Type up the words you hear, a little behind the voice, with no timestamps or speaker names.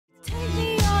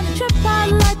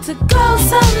like to go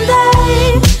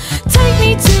someday. Take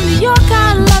me to New York,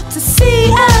 I'd love to see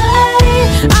LA.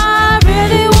 I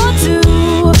really want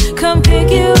to come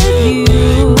pick you with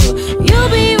you. You'll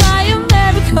be my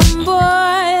American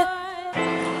boy.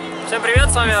 Всем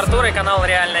привет, с вами Артур и канал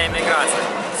Реальная иммиграция.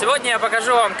 Сегодня я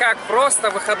покажу вам, как просто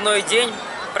в выходной день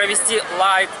провести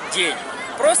лайт-день.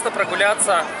 Просто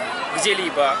прогуляться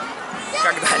где-либо,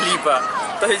 когда-либо,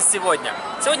 то есть сегодня.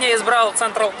 Сегодня я избрал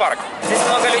Централ парк. Здесь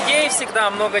много людей всегда,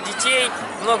 много детей,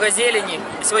 много зелени.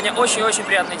 И сегодня очень-очень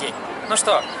приятный день. Ну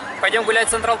что, пойдем гулять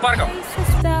Централ парком?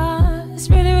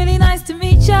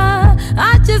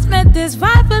 I just met this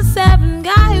 5'7"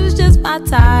 guy who's just my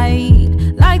type.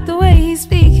 Like the way he's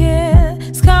speaking,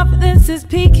 his confidence is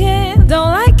peaking.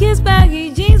 Don't like his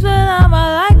baggy jeans, but I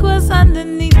like what's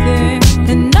underneath it.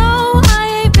 And no,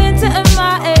 I ain't been to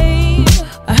MIA.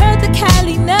 I heard the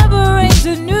Cali never rains,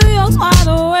 and New York's wide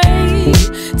awake.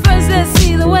 First, let's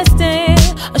see the West End.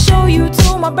 I'll show you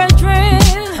to my bedroom.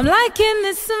 I'm liking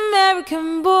this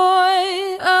American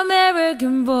boy,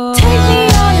 American boy. Take me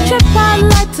on a trip, I'd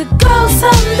like to go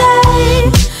someday.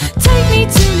 Take me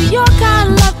to New York, I'd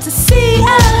love to see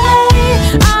LA.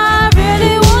 I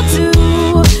really want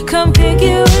to come pick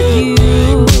you with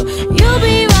you. You'll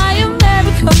be my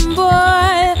American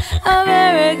boy,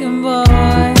 American boy.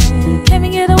 Can we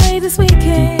get away this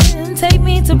weekend? Take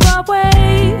me to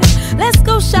Broadway. Let's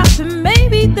go shopping,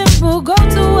 maybe then we'll go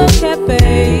to a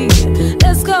cafe.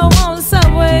 Let's go on the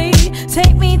subway,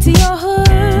 take me to your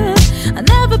hood. I've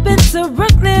never been to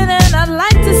Brooklyn and I'd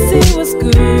like to see what's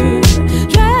good.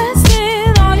 Dressed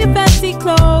in all your fancy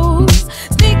clothes,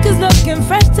 sneakers looking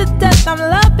fresh to death. I'm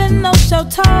loving no show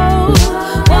toes.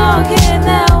 Walking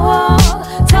that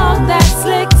walk, talk that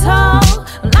slick talk.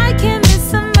 I'm liking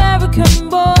this American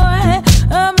boy,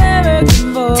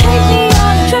 American boy. Take me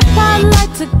on a trip, I'd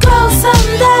like to go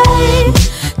someday.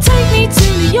 Take me to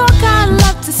New York, I'd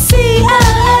love to see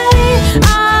LA.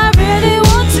 I really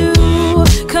want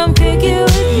to come pick you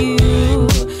with you.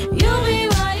 You'll be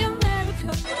my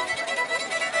American.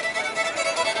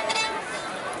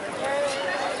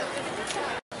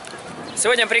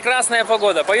 Сегодня прекрасная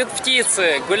погода, поют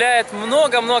птицы, гуляет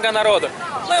много-много народу.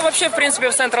 Ну и вообще, в принципе,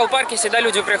 в Централ парке всегда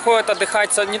люди приходят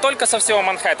отдыхать не только со всего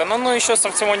Манхэттена, но еще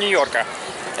со всего Нью-Йорка.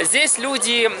 Здесь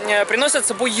люди приносят с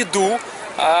собой еду,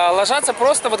 ложатся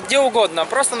просто вот где угодно.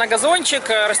 Просто на газончик,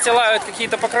 расстилают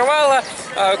какие-то покрывала,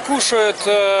 кушают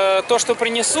то, что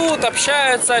принесут,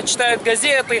 общаются, читают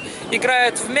газеты,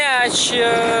 играют в мяч.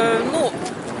 Ну,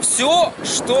 все,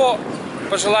 что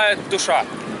пожелает душа,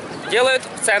 делают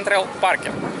в Централ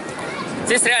парке.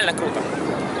 Здесь реально круто.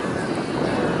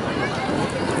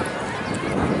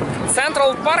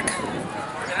 Централ парк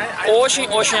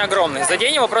очень-очень огромный. За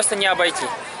день его просто не обойти.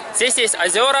 Здесь есть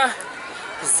озера,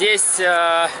 здесь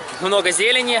много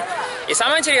зелени. И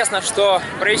самое интересное, что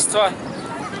правительство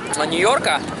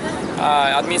Нью-Йорка,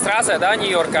 администрация, да,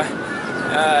 Нью-Йорка,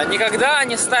 никогда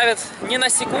не ставит ни на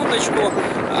секундочку,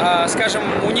 скажем,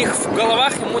 у них в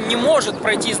головах не может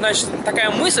пройти, значит, такая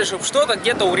мысль, чтобы что-то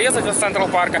где-то урезать от Централ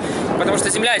парка, потому что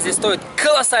земля здесь стоит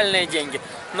колоссальные деньги.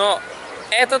 Но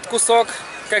этот кусок,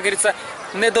 как говорится,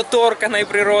 недоторканной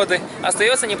природы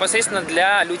остается непосредственно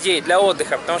для людей, для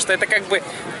отдыха, потому что это как бы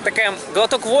такой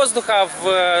глоток воздуха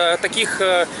в таких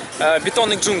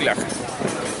бетонных джунглях.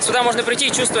 Сюда можно прийти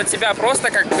и чувствовать себя просто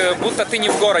как будто ты не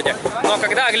в городе. Но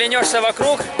когда оглянешься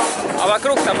вокруг, а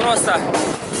вокруг-то просто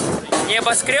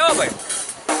небоскребы,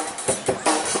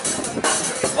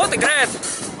 вот играет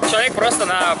человек просто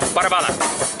на барабанах.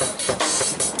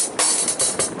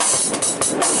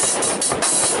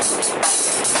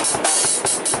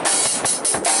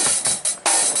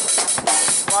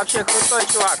 Вообще крутой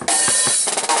чувак.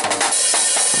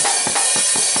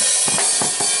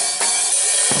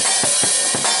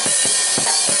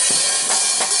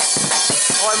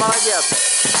 Ой, молодец.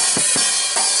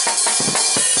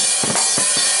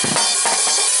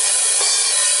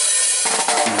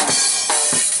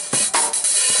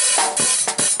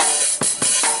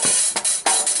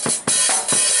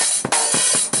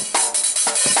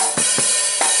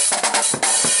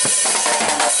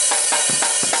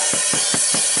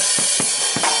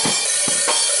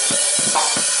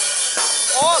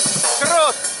 Он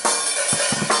крут.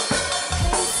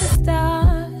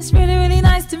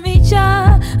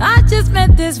 I just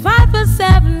met this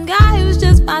 5'7" guy who's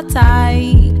just my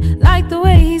type. Like the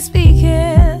way he's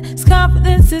speaking, his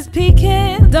confidence is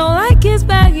peaking. Don't like his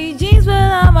baggy jeans, but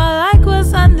I like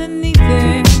what's underneath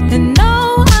it. And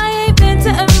no, I ain't been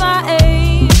to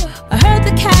MIA. I heard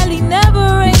the Cali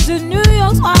never rains, and New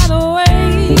York's wide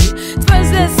awake.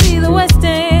 First, let's see the West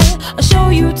End. I'll show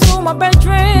you to my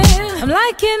bedroom. I'm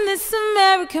liking liking this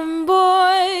American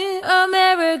boy,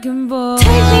 American boy. Take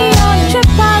me on a trip,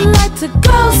 I'd like to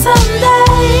go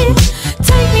someday.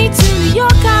 Take me to New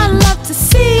York, I'd love to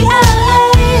see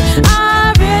LA.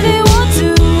 I really want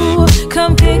to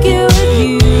come kick it with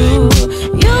you.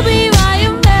 You'll be my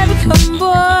American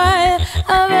boy,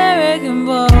 American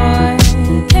boy.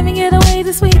 Can we get away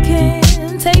this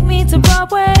weekend? Take me to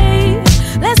Broadway.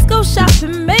 Let's go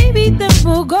shopping, maybe then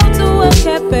we'll go to a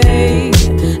cafe.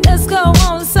 Let's go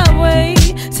on the subway,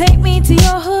 take me to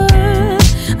your hood.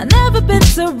 I've never been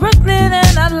to Brooklyn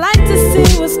and I'd like to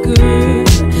see what's good.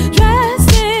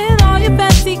 Dressed in all your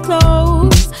fancy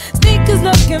clothes, sneakers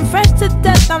looking fresh to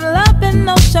death. I'm loving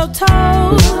no show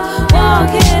toes.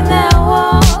 Walking that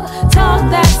walk, talk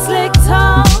that slick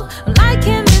talk. I'm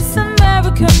liking this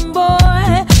American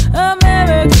boy,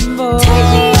 American boy. Take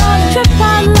me on a trip,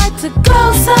 I'd like to go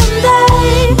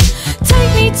someday.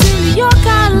 Take me to New York,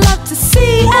 I'd love to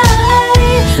see LA.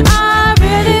 I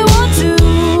really want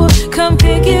to come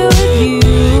kick it with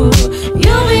you.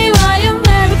 You'll be my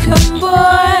American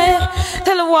boy.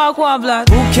 Tell her walk one block.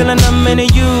 Who killing them in the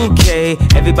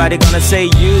UK? Everybody gonna say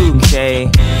UK.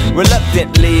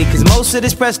 Reluctantly, cause most of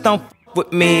this press don't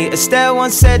with me. Estelle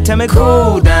once said, tell me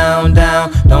cool down,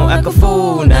 down. Don't act a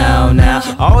fool now, now.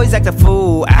 Always act a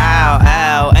fool, ow,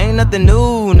 ow. Ain't nothing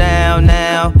new now,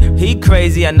 now. He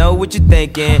crazy, I know what you're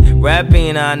thinking.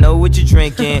 Rapping, I know what you're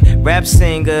drinking. Rap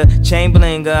singer, chain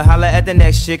blinger. Holla at the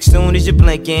next chick soon as you're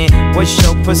blinking. What's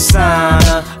your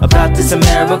persona about this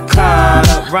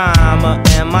Americana? Rhymer,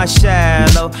 am I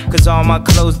shallow? Cause all my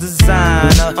clothes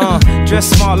designer. Dress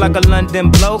smart like a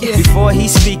London bloke. Before he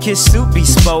speak, his suit be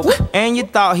spoke. And you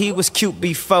thought he was cute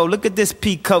before. Look at this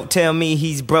peacoat, tell me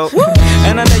he's broke.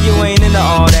 And I know you ain't into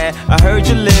all that. I heard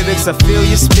your lyrics, I feel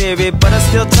your spirit, but I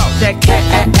still talk that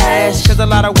cat ass. Cause a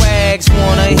lot of wags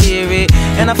wanna hear it.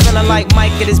 And I'm feeling like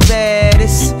Mike at his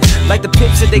baddest, like the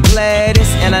Pips at they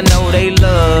gladdest. And I know they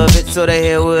love it, so they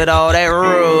here with all that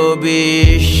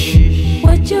rubbish.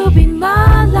 Would you be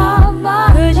my love,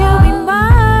 my Would you be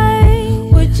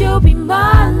mine? Would you be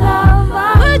my love,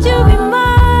 my Would you be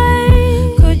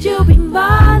mine? Could you be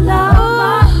my love,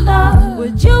 my love?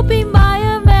 Would you be my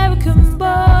American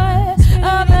boy,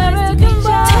 American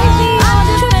boy? Take me on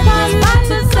a trip, I'd like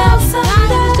to sell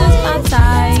something. Just my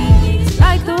type,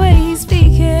 like the way he's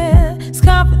speaking. His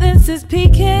confidence is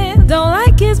peaking. Don't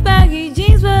like his baggy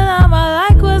jeans, but I'ma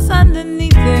like what's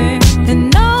underneath it.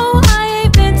 And no, I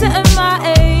ain't been to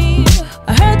MIA.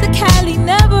 I heard the Cali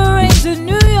never rains, and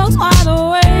New York's wide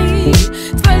awake.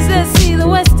 First, let's see the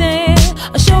West End.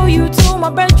 I'll show you to my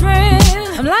bedroom.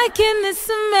 I'm liking this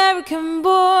American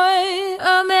boy,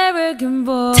 American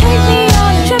boy. Take me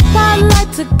on a trip, I'd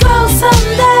like to go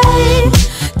someday.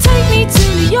 Take me to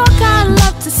New York, I'd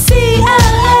love to see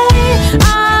LA.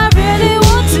 I really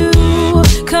want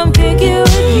to come kick it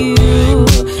with you.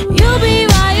 You'll be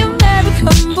my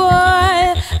American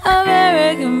boy,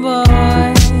 American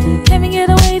boy. Can we get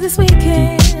away this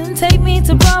weekend? Take me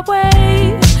to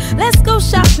Broadway. Let's go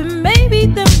shopping, maybe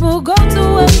then we'll go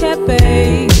to a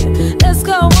cafe. Let's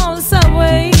go on the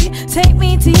subway, take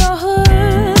me to your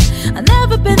hood. I've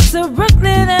never been to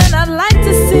Brooklyn and I'd like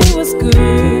to see what's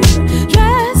good.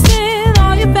 Dressed in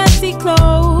all your fancy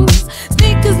clothes,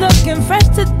 sneakers looking fresh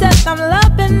to death. I'm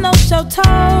loving no show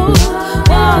toes.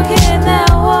 Walking that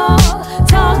walk,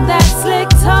 talk that slick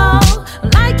talk. I'm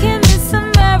liking this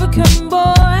American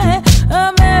boy,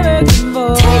 American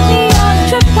boy. Take me on a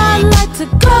trip, I'd like to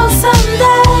go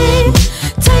someday.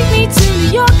 Take me to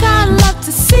New York, I'd love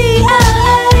to see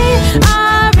LA.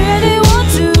 I really want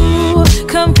to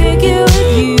come kick it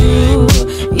with you.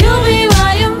 You'll be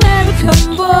my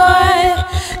American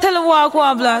boy. Tell her walk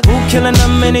one block. Who killing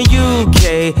them in the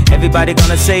UK? Everybody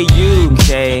gonna say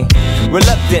UK.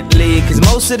 Reluctantly, cause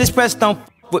most of this press don't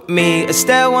with me.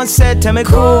 Estelle once said, tell me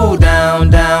cool down,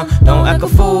 down. Don't act a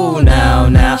fool now,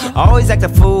 now. Always act a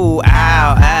fool,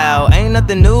 ow, ow. Ain't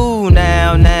nothing new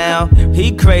now, now.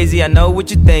 He crazy, I know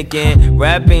what you're thinking.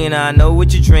 Rapping, I know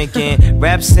what you're drinking.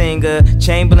 Rap singer,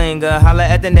 chain blinger. Holla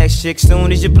at the next chick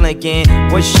soon as you're blinking.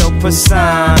 What's your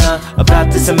persona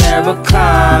about this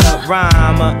Americana?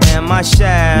 Rhymer, am I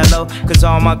shallow? Cause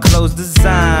all my clothes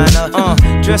designer.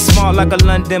 Dress smart like a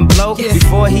London bloke.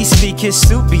 Before he speak, his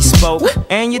suit be spoke.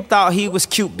 And you thought he was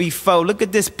cute before. Look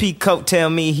at this peacoat, tell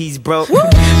me he's broke.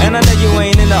 And I know you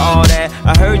ain't into all that.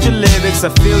 I heard your lyrics, I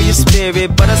feel your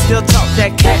spirit, but I still talk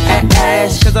that cat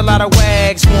ass. Cause a lot of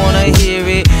wags wanna hear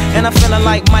it. And I'm feeling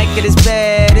like Mike at his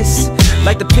baddest,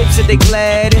 like the Pips at they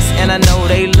gladdest. And I know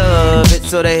they love it,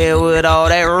 so they here with all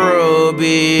that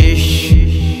rubbish.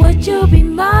 Would you be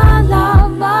my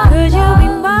love, my Would you be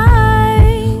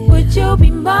mine? Would you you be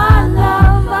my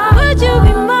love? Would you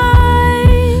be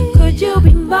mine? Could you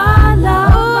be my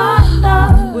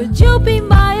love? Would you be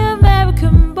my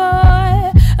American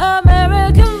boy?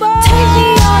 American boy. Take me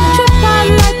on a trip, I'd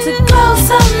like to go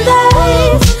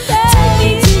someday. Take me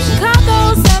to Chicago,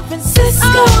 San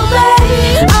Francisco,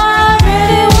 babe. I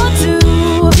really want to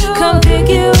come pick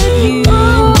you with you.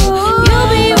 You'll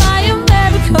be my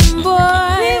American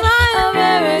boy,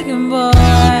 American boy.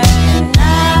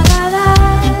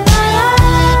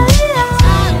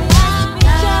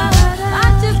 I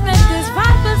just met this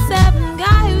 5'7"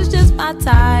 guy who's just my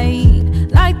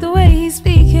type. Like the way he's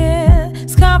speaking,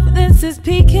 his confidence is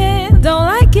peaking. Don't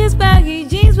like his baggy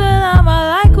jeans, but I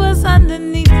like what's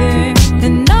underneath it.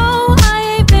 And no,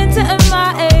 I ain't been to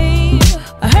MIA.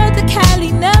 I heard the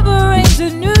Cali never rains,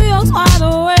 and New York's wide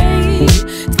awake.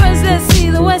 First, let's see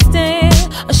the West End.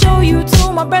 I'll show you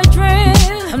to my bedroom.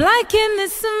 I'm liking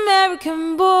this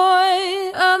American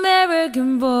boy,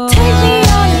 American boy. Take me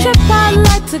on a trip, I'd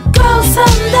like to go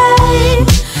someday.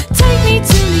 Take me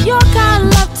to New York, I'd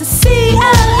love to see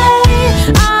LA.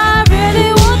 I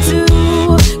really want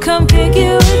to come pick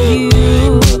you with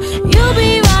you. You'll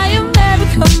be my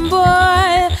American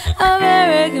boy,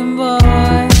 American boy.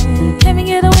 Can we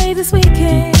get away this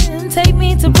weekend? Take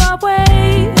me to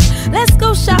Broadway. Let's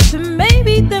go shopping,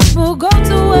 maybe then we'll go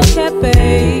to a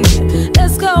cafe.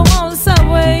 Let's go on the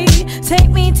subway, take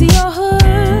me to your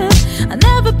hood. I've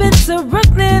never been to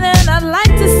Brooklyn and I'd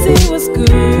like to see what's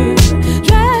good.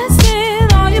 Dressed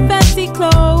in all your fancy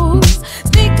clothes,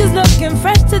 sneakers looking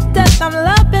fresh to death. I'm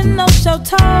loving no show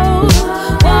toes.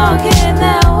 Walking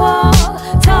that walk,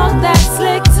 talk that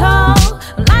slick talk.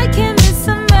 I'm liking this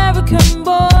American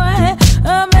boy,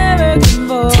 American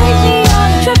boy. Take me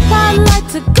on a trip, I'd like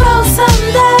to go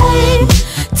someday.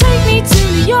 Take me to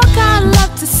New York, I'd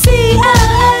love to see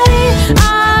LA.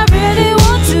 I really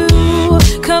want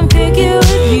to come pick you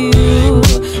with you.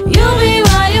 You'll be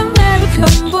my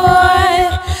American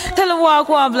boy. Tell him walk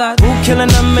one block. Who killing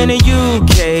them in the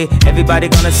UK? Everybody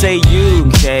gonna say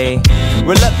UK.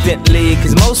 Reluctantly,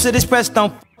 cause most of this press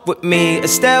don't with me.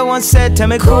 Estelle once said, tell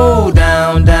me cool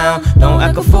down, down. Don't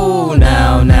act a fool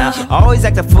now, now. Always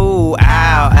act a fool,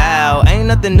 ow, ow. Ain't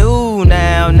nothing new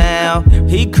now, now.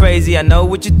 He crazy, I know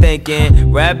what you're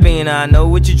thinking. Rapping, I know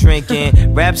what you're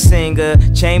drinking. Rap singer,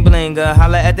 chain blinger.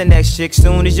 Holla at the next chick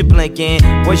soon as you're blinking.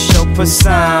 What's your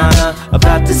persona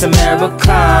about this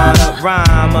Americana?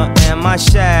 Rhymer, am I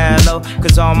shallow?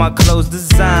 Cause all my clothes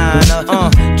designer.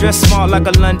 Dress smart like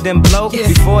a London bloke.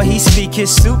 Before he speak,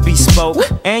 his suit be spoke.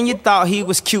 And you thought he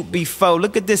was cute before.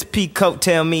 Look at this peacoat,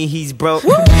 tell me he's broke.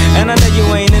 And I know you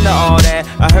ain't into all that.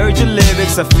 I heard your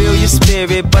lyrics, I feel your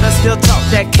spirit, but I still talk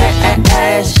that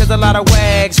cash. Cause a lot of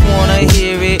wags wanna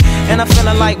hear it. And I'm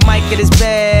feeling like Mike at his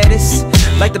baddest,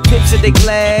 like the Pips at they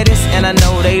gladdest. And I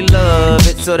know they love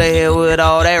it, so they here with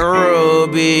all that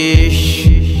rubbish.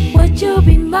 Would you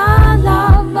be my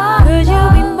lover? Could you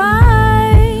be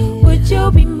mine? Would you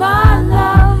be my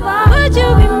lover? Would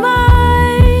you be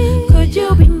mine? Could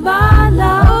you be my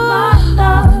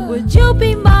love? Would you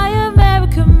be my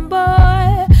American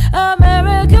boy,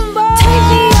 American boy? Take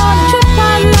me on a trip,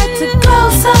 I'd like to go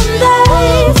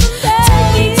someday. Take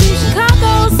me to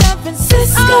Chicago, San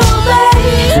Francisco,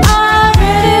 babe. I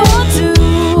really want to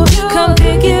come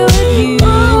pick you with you.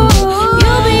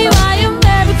 You'll be my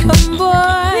American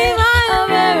boy,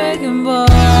 American boy.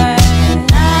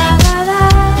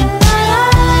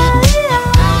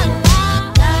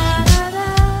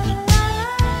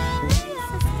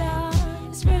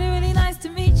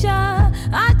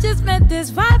 I just met this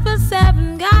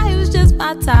 5'7" guy who's just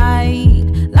my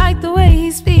type. Like the way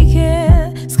he's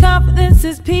speaking, his confidence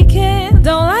is peaking.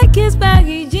 Don't like his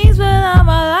baggy jeans, but I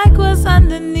like what's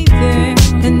underneath it.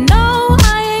 And no,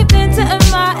 I ain't been to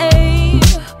MIA.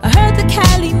 I heard the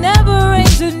Cali never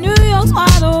rains, and New York's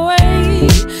wide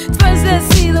awake. First, let's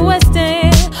see the West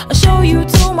End. I'll show you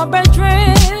to my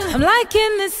bedroom. I'm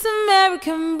liking this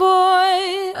American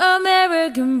boy,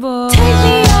 American boy. Take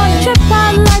me on a trip,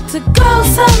 I'd like to go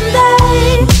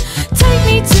someday. Take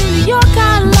me to New York,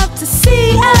 I'd love to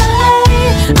see LA.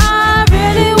 I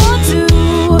really want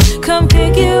to come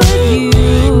pick you with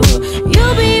you.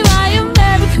 You'll be my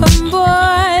American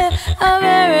boy,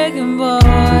 American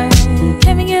boy.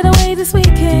 Can we get away this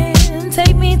weekend?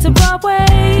 Take me to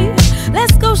Broadway.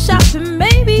 Let's go shopping,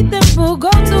 maybe then we'll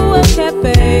go to a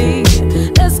cafe.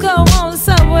 Let's go on the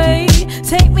subway,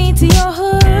 take me to your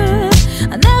hood.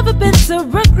 I've never been to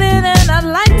Brooklyn and I'd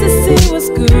like to see what's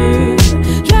good.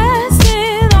 Dressed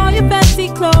in all your fancy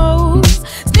clothes,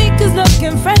 sneakers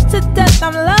looking fresh to death.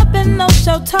 I'm loving no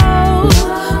show toes.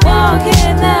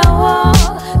 Walking that walk,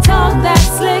 talk that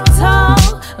slick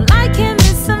talk. I'm liking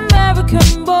this American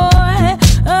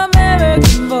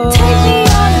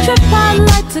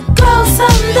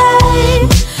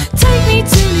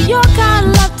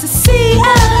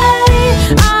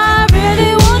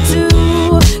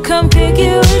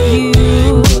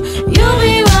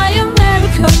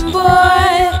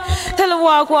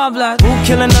Who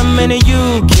killing them in the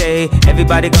UK?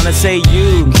 Everybody gonna say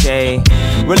UK.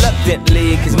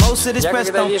 Reluctantly, cause most of this press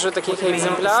Я когда don't вижу таких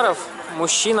экземпляров,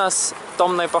 мужчина с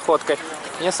томной походкой,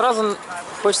 мне сразу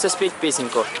хочется спеть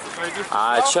песенку.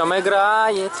 О чем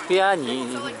играет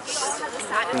пианист?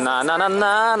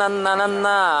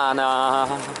 На-на-на-на-на-на-на-на.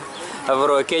 В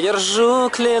руке держу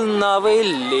кленовый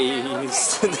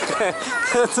лист.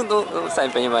 Ну, сами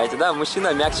понимаете, да?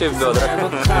 Мужчина мягче в бедрах.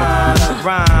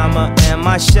 Am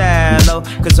I shallow?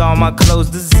 Cause all my clothes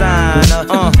designer.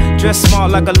 Dress smart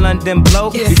like a London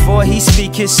bloke. Before he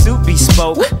speak, his suit be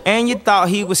spoke. And you thought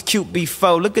he was cute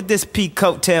before. Look at this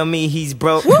peacoat, tell me he's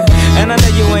broke. And I know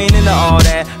you ain't into all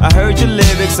that. I heard your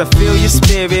lyrics, I feel your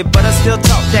spirit, but I still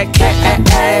talk that cat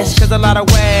ass. Cause a lot of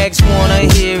wags wanna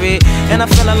hear it. And I'm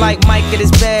feeling like Mike at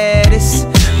his baddest.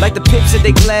 Like the pips at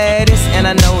they gladdest. And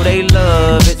I know they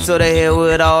love it, so they hell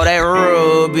with all that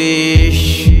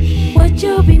rubbish. Would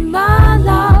you be my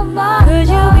lover? Could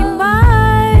you be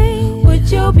mine? Would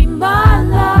you be my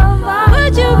lover?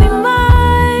 Would you be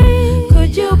mine?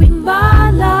 Could you be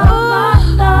my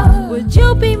lover? Would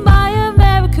you be my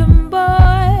American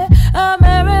boy?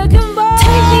 American boy.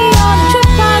 Take me on a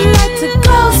trip, I'd like to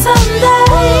go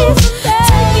someday.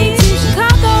 Take me to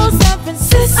Chicago, San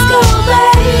Francisco,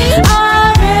 babe. I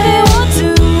really want to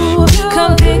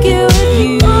come pick you with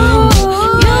you.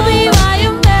 You'll be my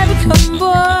American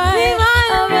boy,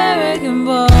 American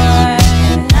boy.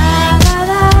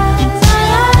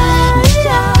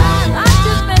 I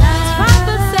just met this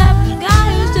 5'7" guy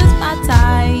who's just my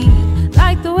type.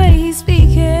 Like the way he's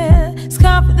speaking, his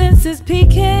confidence is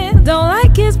peaking. Don't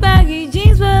like his baggy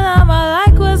jeans, but I'ma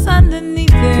like what's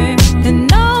underneath it. And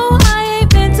no, I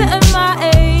ain't been to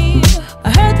MIA. I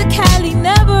heard the Cali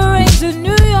never rains, and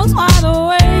New York's wide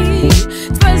awake.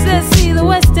 First, let's see the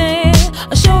West End.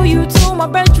 I'll show you to my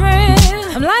bedroom.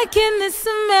 I'm liking this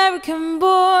American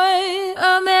boy,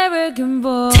 American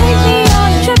boy. Take me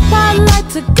on a trip, I'd like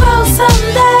to go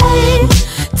someday.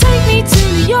 Take me to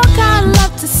New York, I'd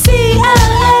love to see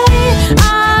LA.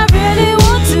 I really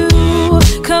want to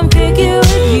come pick you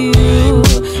with you.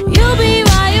 You'll be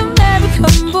my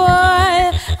American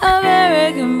boy,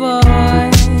 American boy.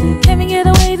 Can we get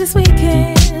away this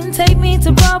weekend? Take me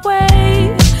to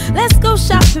Broadway. Let's go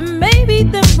shopping, maybe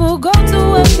then we'll go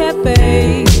to a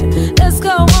cafe. Let's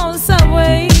go on the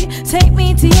subway, take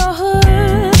me to your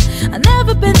hood. I've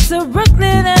never been to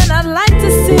Brooklyn and I'd like to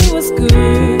see what's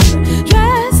good.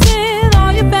 Dressed in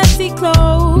all your fancy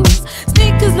clothes,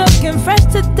 sneakers looking fresh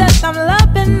to death. I'm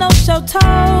loving no show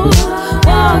toes.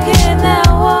 Walking that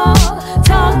walk,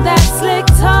 talk that slick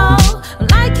talk. I'm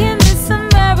liking this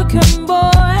American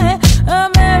boy,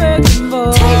 American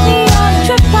boy. Take me on a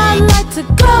trip, I'd like to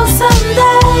go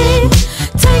someday.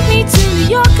 Take me to New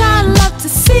York, I'd love to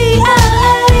see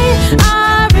LA.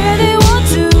 I really want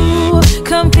to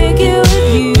come pick you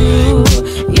with you.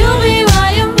 You'll be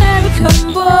my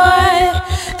American boy.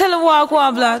 Tell a walk,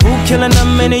 blood. Who killing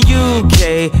them in the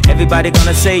UK? Everybody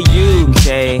gonna say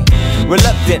UK.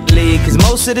 Reluctantly, cause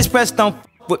most of this press don't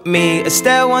with me.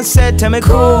 Estelle once said, tell me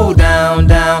cool down,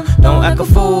 down. Don't act a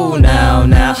fool now,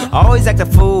 now. Always act a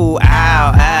fool,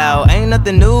 ow, ow. Ain't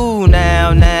nothing new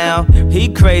now, now. He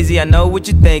crazy, I know what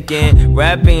you're thinking.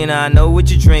 Rapping, I know what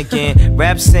you're drinking.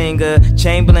 Rap singer,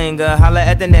 chain blinger. Holla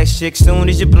at the next chick soon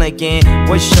as you're blinking.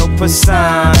 What's your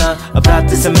persona about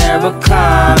this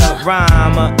Americana?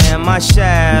 Rhymer, am I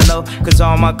shallow? Cause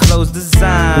all my clothes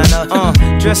designer.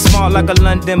 Dress smart like a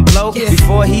London bloke.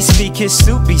 Before he speak, his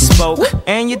suit be spoke.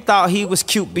 And you thought he was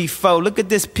cute before. Look at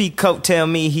this peacoat, tell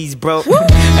me he's broke.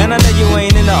 And I know you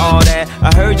ain't into all that.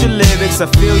 I heard your lyrics, I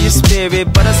feel your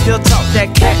spirit, but I still talk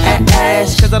that cat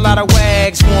ass. Cause a lot of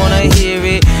wags wanna hear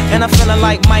it. And I'm feeling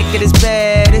like Mike at his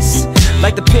baddest.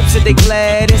 Like the pips at they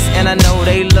gladdest. And I know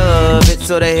they love it,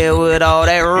 so they hell with all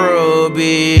that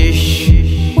rubbish.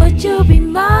 Would you be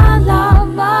my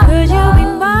lover? Could you be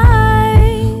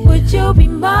mine? Would you be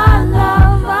my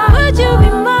lover? Would you be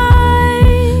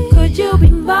mine? Could you be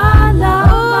my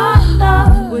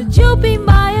lover? Would you be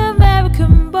my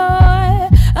American boy,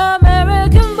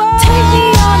 American boy? Take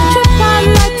me on a trip, I'd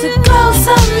like to go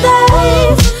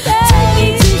someday. Take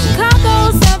me to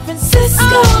Chicago, San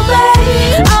Francisco,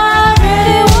 babe. I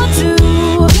really want to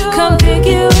come pick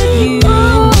you with you.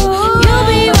 You'll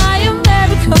be my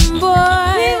American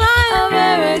boy,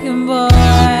 American boy.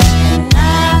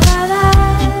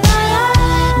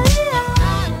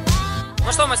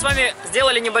 Ну что, мы с вами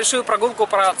сделали небольшую прогулку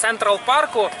по Централ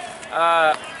парку.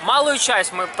 Малую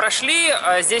часть мы прошли,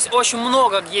 здесь очень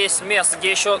много есть мест,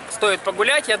 где еще стоит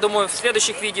погулять. Я думаю, в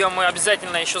следующих видео мы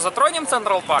обязательно еще затронем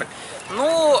Централ парк.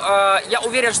 Ну, я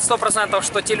уверен 100%,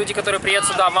 что те люди, которые приедут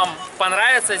сюда, вам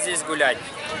понравится здесь гулять.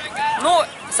 Ну,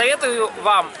 советую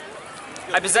вам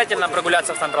обязательно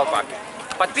прогуляться в Централ парке.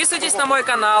 Подписывайтесь на мой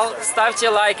канал, ставьте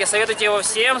лайки, советуйте его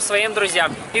всем своим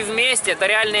друзьям. И вместе до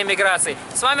реальной эмиграции.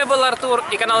 С вами был Артур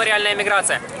и канал Реальная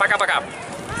эмиграция. Пока-пока.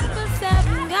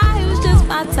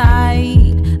 My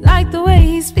type, like the way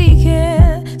he's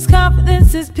speaking, his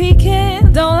confidence is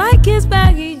peaking. Don't like his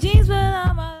baggy jeans, but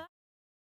I'm